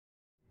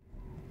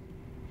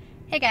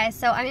Hey guys,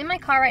 so I'm in my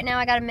car right now.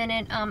 I got a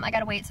minute. I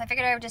gotta wait, so I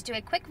figured I would just do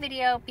a quick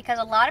video because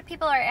a lot of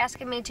people are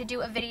asking me to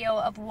do a video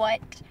of what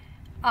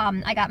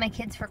I got my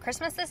kids for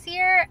Christmas this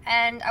year,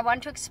 and I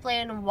wanted to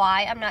explain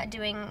why I'm not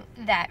doing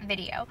that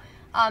video.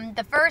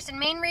 The first and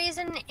main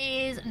reason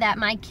is that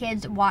my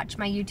kids watch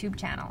my YouTube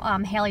channel.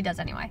 Hailey does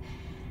anyway.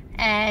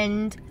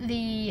 And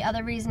the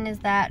other reason is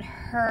that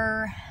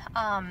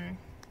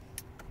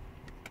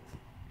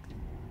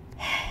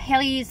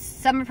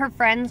some of her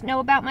friends know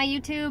about my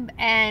YouTube,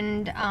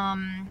 and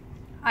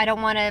I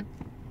don't want to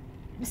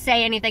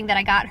say anything that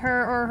I got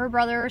her or her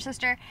brother or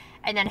sister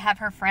and then have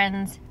her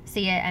friends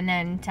see it and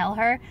then tell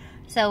her.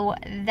 So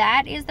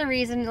that is the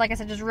reason. Like I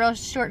said, just a real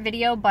short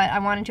video, but I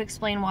wanted to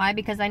explain why,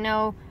 because I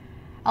know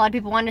a lot of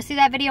people wanted to see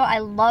that video. I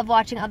love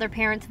watching other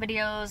parents'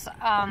 videos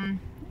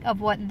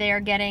of what they're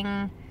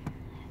getting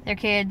their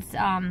kids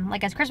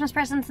like as Christmas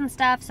presents and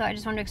stuff, so I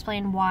just wanted to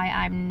explain why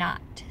I'm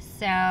not.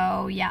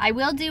 So yeah, I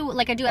will do,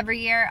 like I do every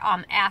year,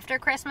 after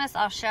Christmas,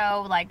 I'll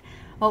show like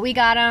what we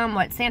got them,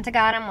 what Santa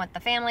got them, what the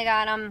family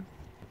got them.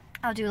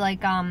 I'll do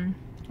like,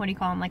 what do you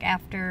call them, like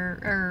after,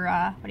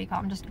 or what do you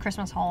call them, just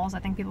Christmas hauls, I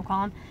think people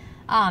call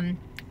them,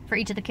 for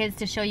each of the kids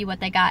to show you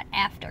what they got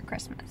after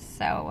Christmas.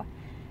 So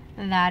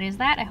that is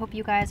that. I hope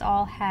you guys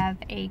all have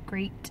a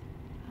great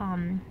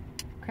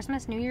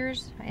Christmas, New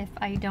Year's, if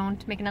I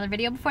don't make another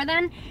video before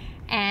then.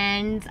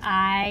 And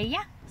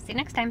yeah, see you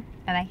next time.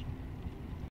 Bye-bye.